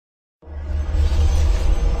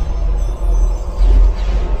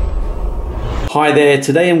Hi there,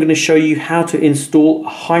 today I'm going to show you how to install a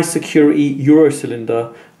high security Euro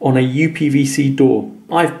cylinder on a UPVC door.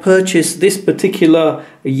 I've purchased this particular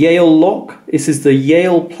Yale lock. This is the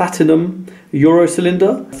Yale Platinum Euro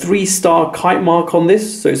cylinder. 3-star kite mark on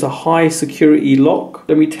this, so it's a high security lock.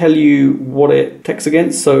 Let me tell you what it protects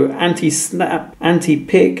against. So anti-snap,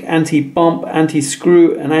 anti-pick, anti-bump,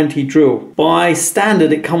 anti-screw and anti-drill. By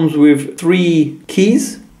standard it comes with 3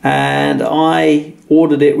 keys and I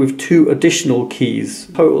ordered it with 2 additional keys.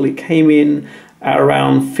 Total it came in at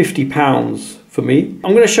around £50 for me.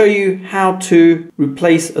 I'm going to show you how to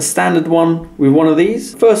replace a standard one with one of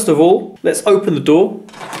these. First of all, let's open the door.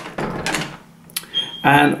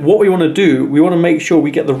 And what we want to do, we want to make sure we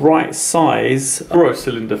get the right size Euro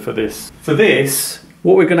cylinder for this. For this,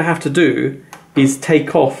 what we're going to have to do is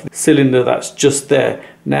take off the cylinder that's just there.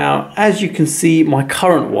 Now, as you can see, my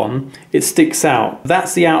current one, it sticks out.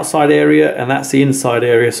 That's the outside area and that's the inside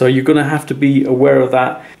area. So you're going to have to be aware of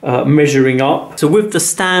that measuring up. So with the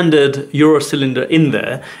standard Euro cylinder in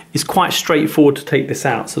there, it's quite straightforward to take this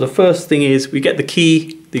out. So the first thing is we get the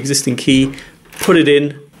key, the existing key, put it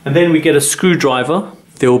in, and then we get a screwdriver.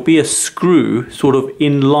 There will be a screw sort of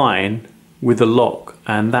in line with the lock,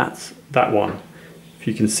 and that's that one, if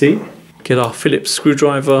you can see. Get our Phillips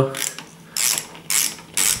screwdriver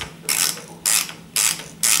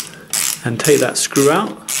and take that screw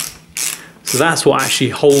out. So that's what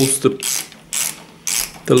actually holds the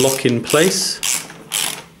lock in place.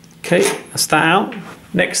 Okay, that's that out.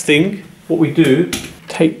 Next thing, what we do,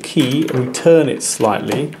 take key and we turn it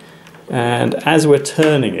slightly, and as we're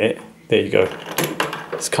turning it, there you go,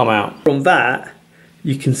 it's come out. From that,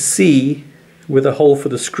 you can see where the hole for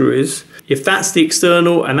the screw is. If that's the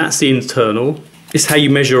external and that's the internal, it's how you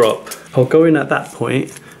measure up. I'll go in at that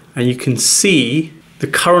point and you can see the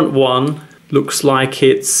current one looks like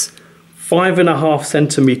it's 5.5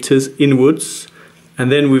 centimeters inwards, and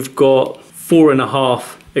then we've got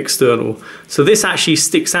 4.5 external. So this actually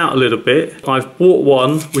sticks out a little bit. I've bought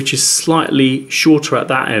one which is slightly shorter at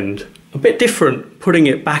that end. A bit different putting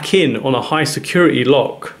it back in on a high security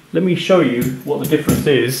lock. Let me show you what the difference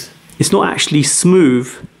is. It's not actually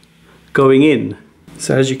smooth going in.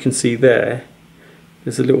 So as you can see there's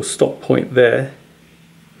a little stop point there,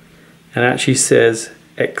 and it actually says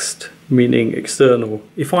ext, meaning external.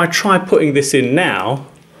 If I try putting this in now,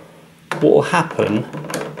 what will happen,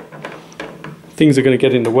 things are going to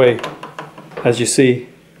get in the way, as you see.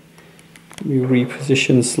 Let me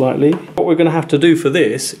reposition slightly. What we're going to have to do for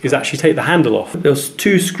this is actually take the handle off. There's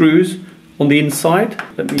 2 screws on the inside.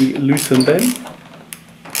 Let me loosen them.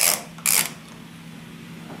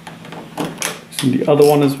 And the other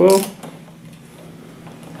one as well.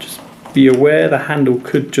 Just be aware the handle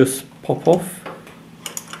could just pop off.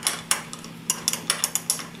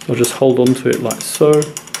 I'll just hold on to it like so.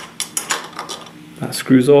 That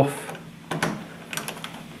screws off.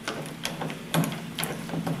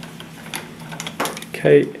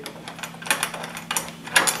 Okay.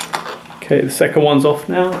 Okay, the second one's off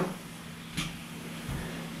now.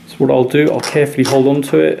 So what I'll do, I'll carefully hold on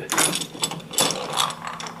to it.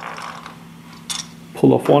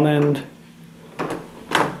 Pull off one end,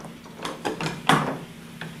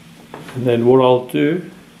 and then what I'll do,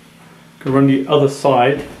 go around the other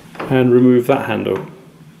side and remove that handle.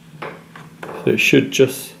 So it should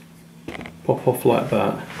just pop off like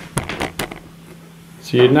that.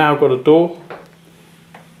 So you've now got a door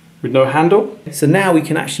with no handle. So now we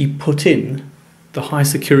can actually put in the high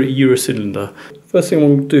security Euro cylinder. First thing I'm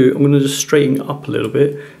going to do, I'm going to just straighten it up a little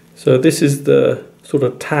bit. So this is the sort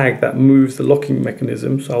of tag that moves the locking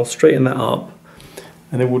mechanism, so I'll straighten that up,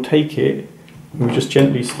 and then we'll take it and we just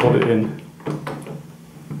gently slot it in.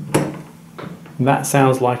 And that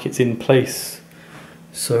sounds like it's in place.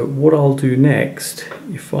 So what I'll do next,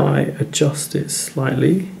 if I adjust it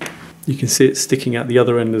slightly, you can see it sticking at the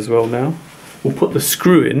other end as well now. We'll put the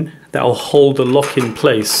screw in that will hold the lock in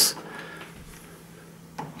place.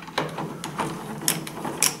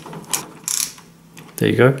 There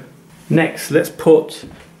you go. Next, let's put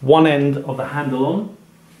one end of the handle on.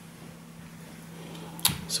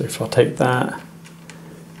 So if I take that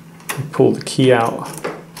and pull the key out,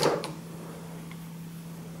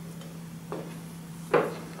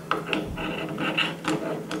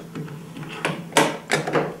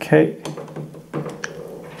 okay,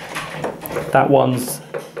 that one's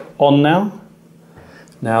on now.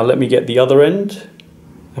 Now let me get the other end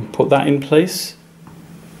and put that in place.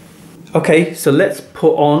 Okay, so let's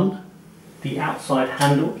put on the outside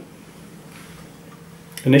handle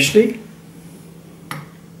initially.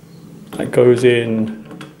 That goes in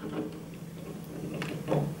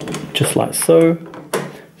just like so.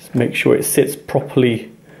 Just make sure it sits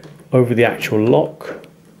properly over the actual lock.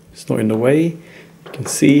 It's not in the way. You can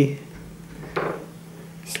see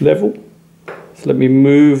it's level. So let me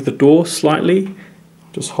move the door slightly.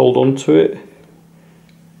 Just hold on to it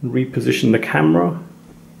and reposition the camera.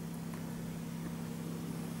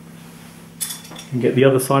 And get the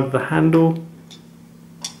other side of the handle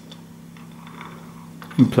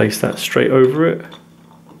and place that straight over it.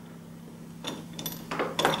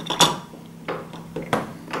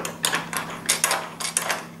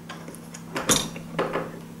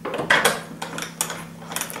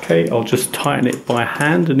 Okay, I'll just tighten it by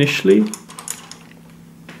hand initially.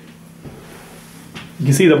 You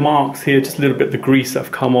can see the marks here, just a little bit of the grease that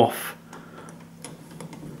have come off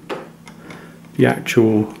the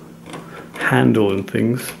actual handle and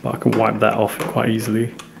things, but I can wipe that off quite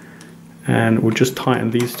easily. And we'll just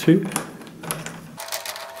tighten these two.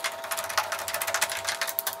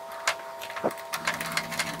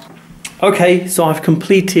 Okay, so I've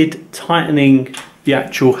completed tightening the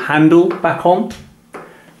actual handle back on.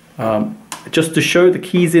 Just to show, the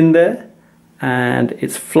key's in there and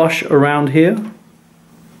it's flush around here.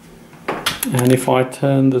 And if I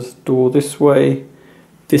turn this door this way,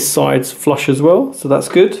 this side's flush as well, so that's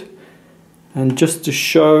good. And just to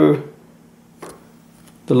show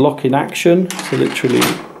the lock in action, so literally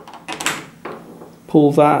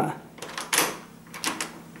pull that,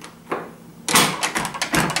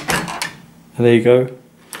 and there you go.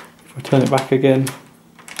 If I turn it back again,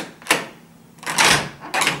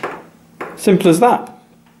 simple as that.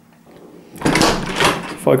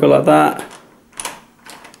 If I go like that,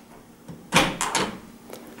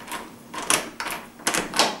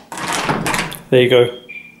 there you go.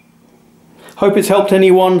 Hope it's helped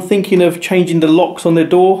anyone thinking of changing the locks on their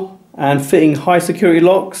door and fitting high security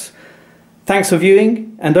locks. Thanks for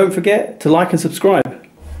viewing, and don't forget to like and subscribe.